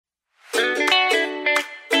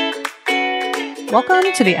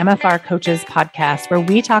Welcome to the MFR Coaches Podcast, where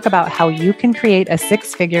we talk about how you can create a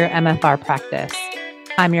six-figure MFR practice.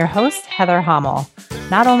 I'm your host, Heather Hommel.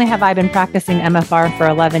 Not only have I been practicing MFR for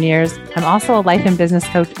 11 years, I'm also a life and business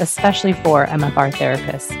coach, especially for MFR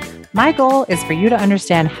therapists. My goal is for you to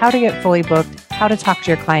understand how to get fully booked, how to talk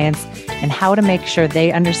to your clients, and how to make sure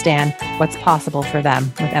they understand what's possible for them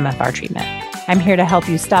with MFR treatment. I'm here to help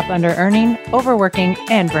you stop under-earning, overworking,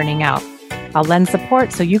 and burning out. I'll lend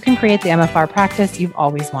support so you can create the MFR practice you've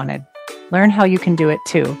always wanted. Learn how you can do it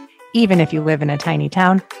too, even if you live in a tiny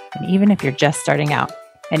town, and even if you're just starting out,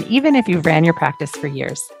 and even if you've ran your practice for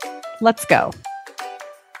years. Let's go.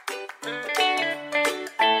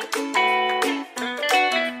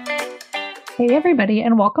 Hey, everybody,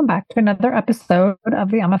 and welcome back to another episode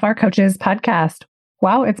of the MFR Coaches Podcast.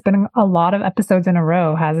 Wow, it's been a lot of episodes in a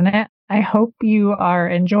row, hasn't it? I hope you are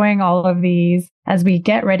enjoying all of these as we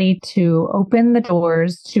get ready to open the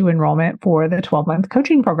doors to enrollment for the 12-month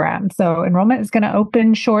coaching program. So enrollment is going to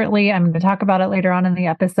open shortly. I'm going to talk about it later on in the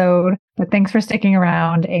episode, but thanks for sticking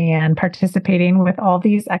around and participating with all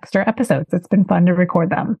these extra episodes. It's been fun to record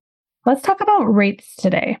them. Let's talk about rates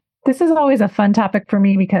today. This is always a fun topic for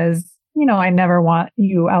me because I never want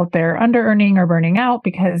you out there under-earning or burning out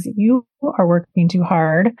because you are working too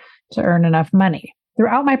hard to earn enough money.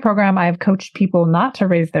 Throughout my program, I've coached people not to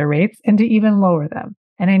raise their rates and to even lower them.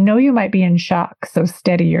 And I know you might be in shock, so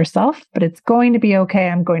steady yourself, but it's going to be okay.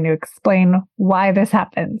 I'm going to explain why this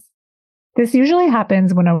happens. This usually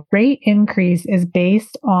happens when a rate increase is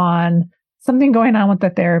based on something going on with the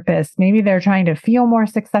therapist. Maybe they're trying to feel more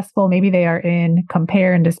successful. Maybe they are in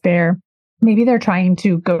compare and despair. Maybe they're trying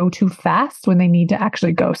to go too fast when they need to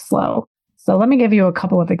actually go slow. So let me give you a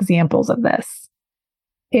couple of examples of this.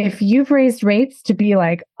 If you've raised rates to be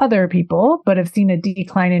like other people, but have seen a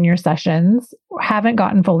decline in your sessions, haven't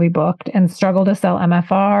gotten fully booked, and struggle to sell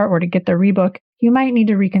MFR or to get the rebook, you might need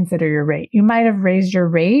to reconsider your rate. You might have raised your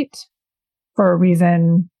rate for a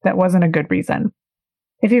reason that wasn't a good reason.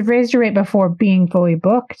 If you've raised your rate before being fully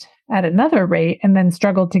booked at another rate and then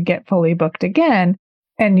struggled to get fully booked again,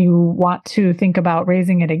 and you want to think about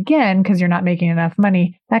raising it again because you're not making enough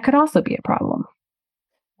money, that could also be a problem.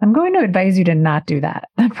 I'm going to advise you to not do that.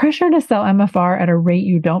 The pressure to sell MFR at a rate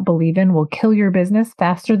you don't believe in will kill your business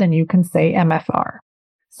faster than you can say MFR.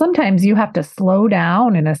 Sometimes you have to slow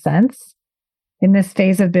down, in a sense, in this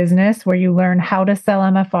phase of business where you learn how to sell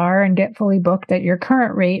MFR and get fully booked at your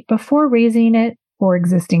current rate before raising it for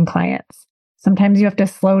existing clients. Sometimes you have to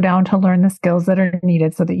slow down to learn the skills that are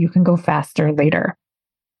needed so that you can go faster later.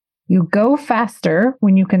 You go faster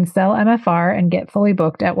when you can sell MFR and get fully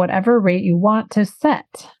booked at whatever rate you want to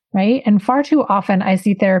set, right? And far too often, I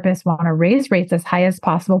see therapists want to raise rates as high as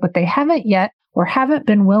possible, but they haven't yet or haven't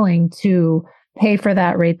been willing to pay for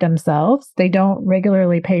that rate themselves. They don't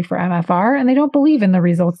regularly pay for MFR, and they don't believe in the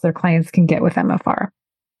results their clients can get with MFR.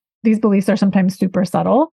 These beliefs are sometimes super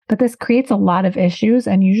subtle, but this creates a lot of issues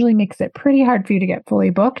and usually makes it pretty hard for you to get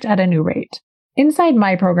fully booked at a new rate. Inside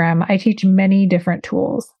my program, I teach many different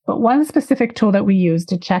tools, but one specific tool that we use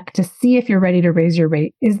to check to see if you're ready to raise your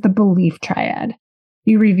rate is the belief triad.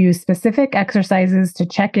 You review specific exercises to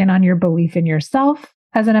check in on your belief in yourself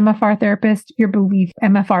as an MFR therapist, your belief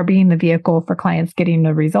MFR being the vehicle for clients getting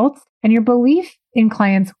the results, and your belief in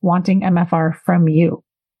clients wanting MFR from you.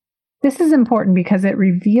 This is important because it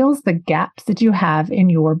reveals the gaps that you have in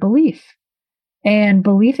your belief. And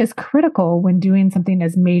belief is critical when doing something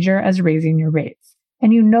as major as raising your rates.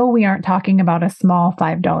 And we aren't talking about a small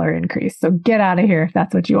 $5 increase. So get out of here if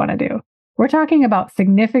that's what you want to do. We're talking about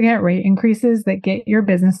significant rate increases that get your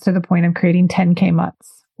business to the point of creating 10K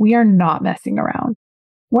months. We are not messing around.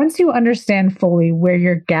 Once you understand fully where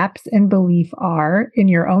your gaps in belief are in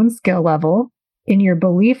your own skill level, in your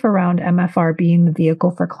belief around MFR being the vehicle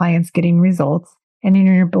for clients getting results, and in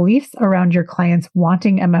your beliefs around your clients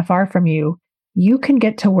wanting MFR from you, you can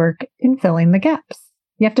get to work in filling the gaps.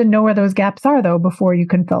 You have to know where those gaps are, though, before you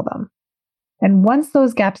can fill them. And once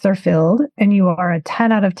those gaps are filled and you are a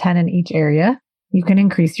 10 out of 10 in each area, you can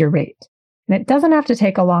increase your rate. And it doesn't have to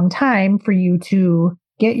take a long time for you to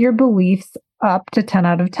get your beliefs up to 10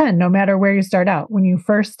 out of 10, no matter where you start out. When you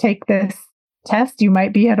first take this test, you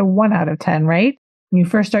might be at a 1 out of 10, right? When you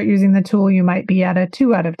first start using the tool, you might be at a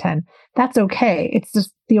 2 out of 10. That's okay. It's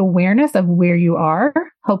just the awareness of where you are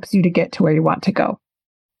helps you to get to where you want to go.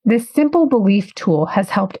 This simple belief tool has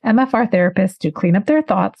helped MFR therapists to clean up their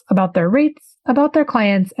thoughts about their rates, about their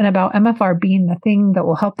clients, and about MFR being the thing that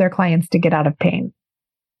will help their clients to get out of pain.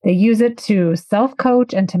 They use it to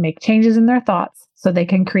self-coach and to make changes in their thoughts so they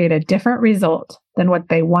can create a different result than what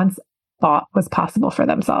they once thought was possible for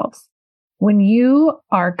themselves. When you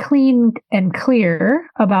are clean and clear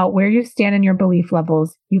about where you stand in your belief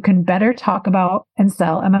levels, you can better talk about and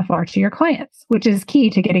sell MFR to your clients, which is key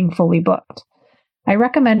to getting fully booked. I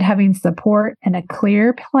recommend having support and a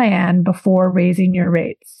clear plan before raising your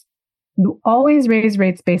rates. You always raise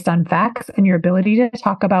rates based on facts and your ability to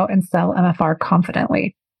talk about and sell MFR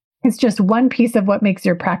confidently. It's just one piece of what makes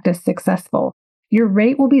your practice successful. Your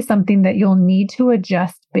rate will be something that you'll need to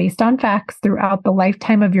adjust based on facts throughout the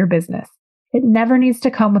lifetime of your business. It never needs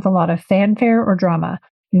to come with a lot of fanfare or drama.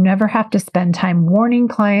 You never have to spend time warning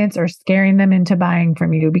clients or scaring them into buying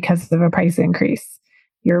from you because of a price increase.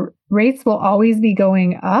 Your rates will always be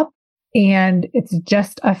going up, and it's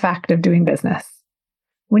just a fact of doing business.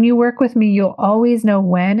 When you work with me, you'll always know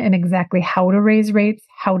when and exactly how to raise rates,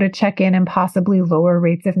 how to check in and possibly lower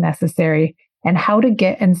rates if necessary, and how to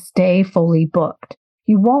get and stay fully booked.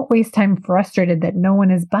 You won't waste time frustrated that no one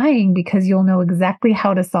is buying because you'll know exactly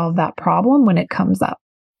how to solve that problem when it comes up.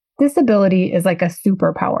 This ability is like a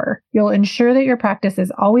superpower. You'll ensure that your practice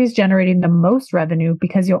is always generating the most revenue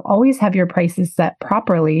because you'll always have your prices set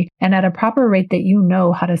properly and at a proper rate that you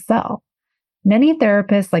know how to sell. Many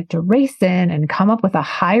therapists like to race in and come up with a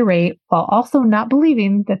high rate while also not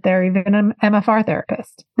believing that they're even an MFR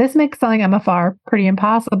therapist. This makes selling MFR pretty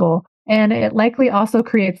impossible, and it likely also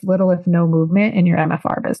creates little if no movement in your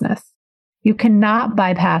MFR business. You cannot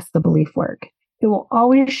bypass the belief work. It will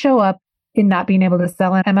always show up in not being able to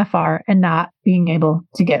sell an MFR and not being able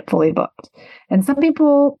to get fully booked. And some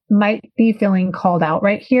people might be feeling called out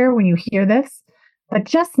right here when you hear this, but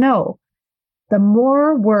just know the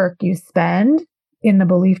more work you spend in the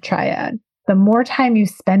belief triad, the more time you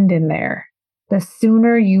spend in there, the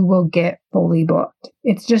sooner you will get fully booked.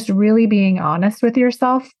 It's just really being honest with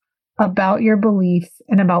yourself about your beliefs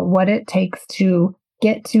and about what it takes to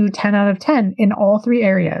get to 10 out of 10 in all three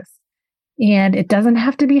areas. And it doesn't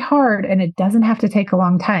have to be hard and it doesn't have to take a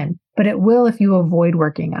long time, but it will if you avoid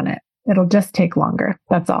working on it. It'll just take longer.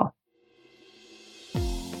 That's all.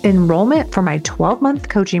 Enrollment for my 12-month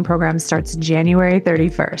coaching program starts January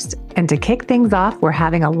 31st. And to kick things off, we're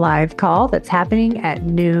having a live call that's happening at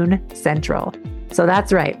noon Central. So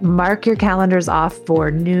that's right. Mark your calendars off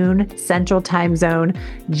for noon Central Time Zone,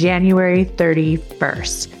 January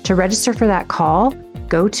 31st. To register for that call,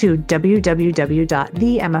 go to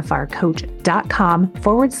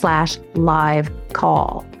www.themfrcoach.com/live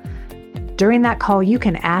call. During that call, you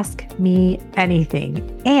can ask me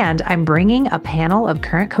anything. And I'm bringing a panel of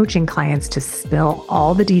current coaching clients to spill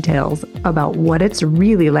all the details about what it's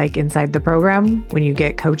really like inside the program when you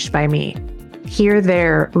get coached by me. Hear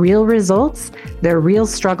their real results, their real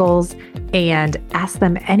struggles, and ask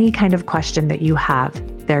them any kind of question that you have.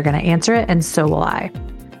 They're going to answer it, and so will I.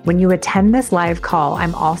 When you attend this live call,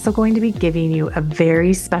 I'm also going to be giving you a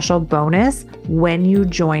very special bonus when you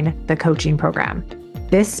join the coaching program.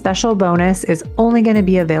 This special bonus is only going to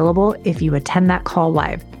be available if you attend that call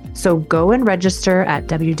live. So go and register at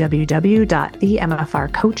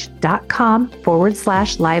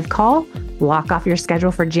www.themfrcoach.com/live call. Block off your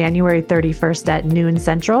schedule for January 31st at noon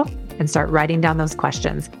Central and start writing down those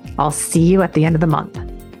questions. I'll see you at the end of the month.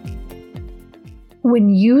 When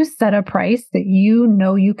you set a price that you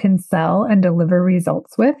know you can sell and deliver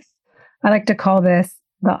results with, I like to call this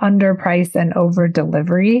the underprice and over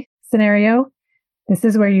delivery scenario. This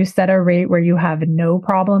is where you set a rate where you have no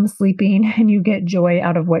problem sleeping and you get joy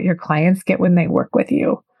out of what your clients get when they work with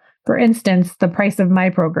you. For instance, the price of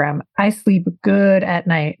my program, I sleep good at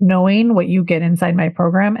night knowing what you get inside my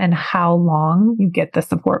program and how long you get the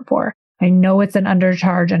support for. I know it's an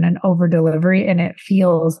undercharge and an over delivery and it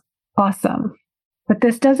feels awesome. But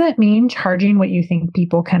this doesn't mean charging what you think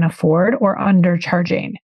people can afford or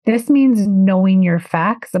undercharging. This means knowing your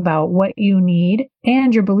facts about what you need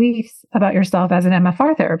and your beliefs about yourself as an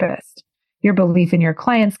MFR therapist, your belief in your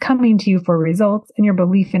clients coming to you for results, and your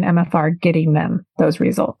belief in MFR getting them those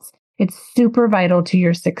results. It's super vital to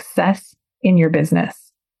your success in your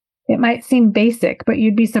business. It might seem basic, but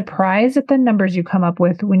you'd be surprised at the numbers you come up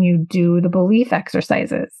with when you do the belief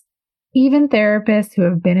exercises. Even therapists who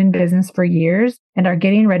have been in business for years and are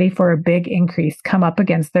getting ready for a big increase come up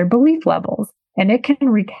against their belief levels. And it can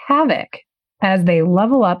wreak havoc as they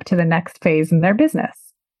level up to the next phase in their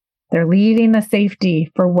business. They're leaving the safety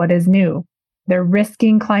for what is new. They're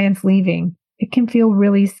risking clients leaving. It can feel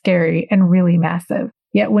really scary and really massive.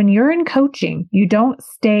 Yet when you're in coaching, you don't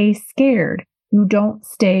stay scared. You don't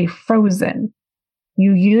stay frozen.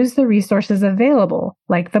 You use the resources available,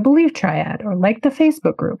 like the belief triad or like the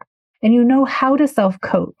Facebook group, and you know how to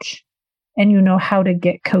self-coach and you know how to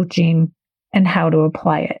get coaching and how to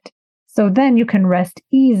apply it. So then you can rest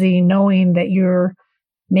easy knowing that you're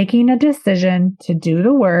making a decision to do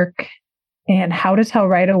the work and how to tell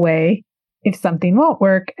right away if something won't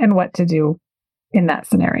work and what to do in that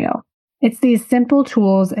scenario. It's these simple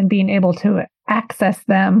tools and being able to access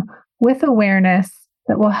them with awareness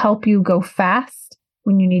that will help you go fast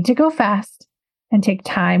when you need to go fast and take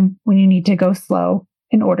time when you need to go slow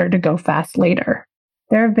in order to go fast later.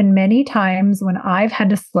 There have been many times when I've had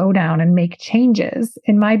to slow down and make changes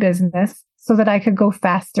in my business so that I could go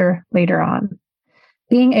faster later on.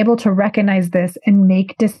 Being able to recognize this and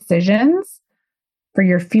make decisions for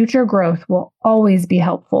your future growth will always be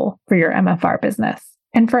helpful for your MFR business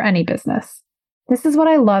and for any business. This is what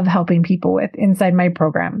I love helping people with inside my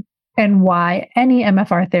program, and why any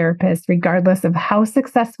MFR therapist, regardless of how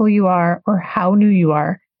successful you are or how new you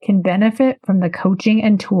are, can benefit from the coaching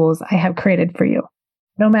and tools I have created for you.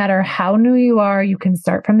 No matter how new you are, you can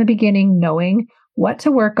start from the beginning knowing what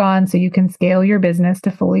to work on so you can scale your business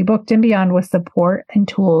to fully booked and beyond with support and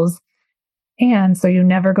tools, and so you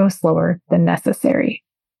never go slower than necessary.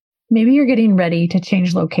 Maybe you're getting ready to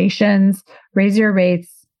change locations, raise your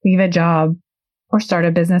rates, leave a job, or start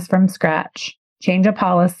a business from scratch, change a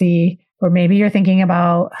policy, or maybe you're thinking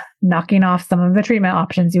about knocking off some of the treatment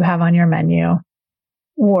options you have on your menu.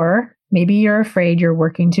 Or maybe you're afraid you're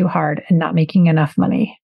working too hard and not making enough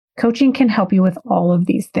money. Coaching can help you with all of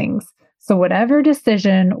these things. So whatever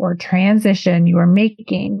decision or transition you are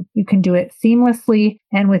making, you can do it seamlessly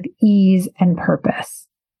and with ease and purpose.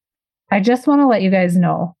 I just want to let you guys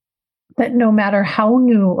know that no matter how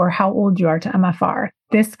new or how old you are to MFR,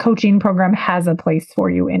 this coaching program has a place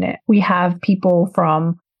for you in it. We have people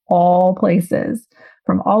from all places,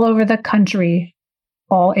 from all over the country,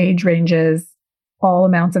 all age ranges, all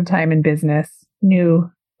amounts of time in business, new,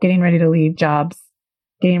 getting ready to leave jobs,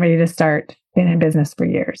 getting ready to start, been in business for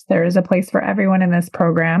years. There is a place for everyone in this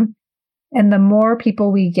program. And the more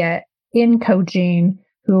people we get in coaching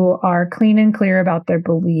who are clean and clear about their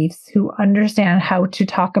beliefs, who understand how to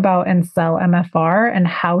talk about and sell MFR and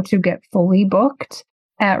how to get fully booked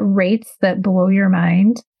at rates that blow your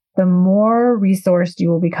mind, the more resourced you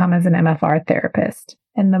will become as an MFR therapist.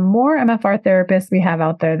 And the more MFR therapists we have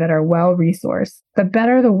out there that are well-resourced, the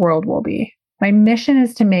better the world will be. My mission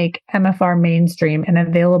is to make MFR mainstream and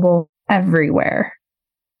available everywhere.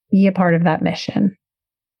 Be a part of that mission.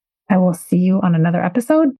 I will see you on another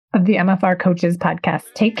episode of the MFR Coaches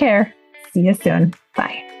Podcast. Take care. See you soon.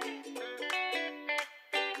 Bye.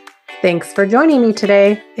 Thanks for joining me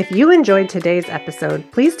today. If you enjoyed today's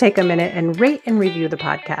episode, please take a minute and rate and review the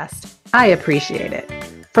podcast. I appreciate it.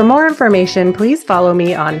 For more information, please follow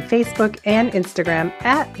me on Facebook and Instagram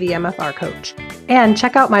at The MFR Coach. And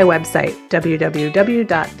check out my website,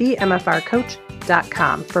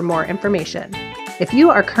 www.themfrcoach.com, for more information. If you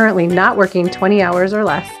are currently not working 20 hours or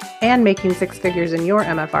less and making six figures in your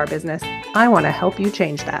MFR business, I want to help you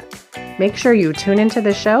change that. Make sure you tune into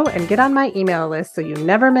the show and get on my email list so you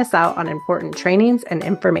never miss out on important trainings and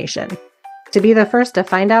information. To be the first to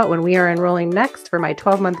find out when we are enrolling next for my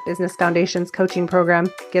 12-month Business Foundations coaching program,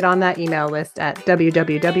 get on that email list at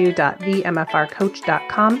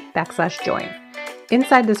www.themfrcoach.com/join.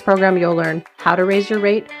 Inside this program, you'll learn how to raise your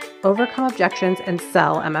rate, overcome objections, and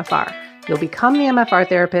sell MFR. You'll become the MFR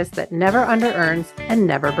therapist that never under-earns and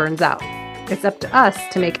never burns out. It's up to us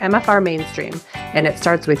to make MFR mainstream, and it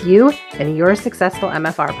starts with you and your successful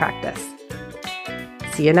MFR practice.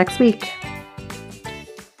 See you next week.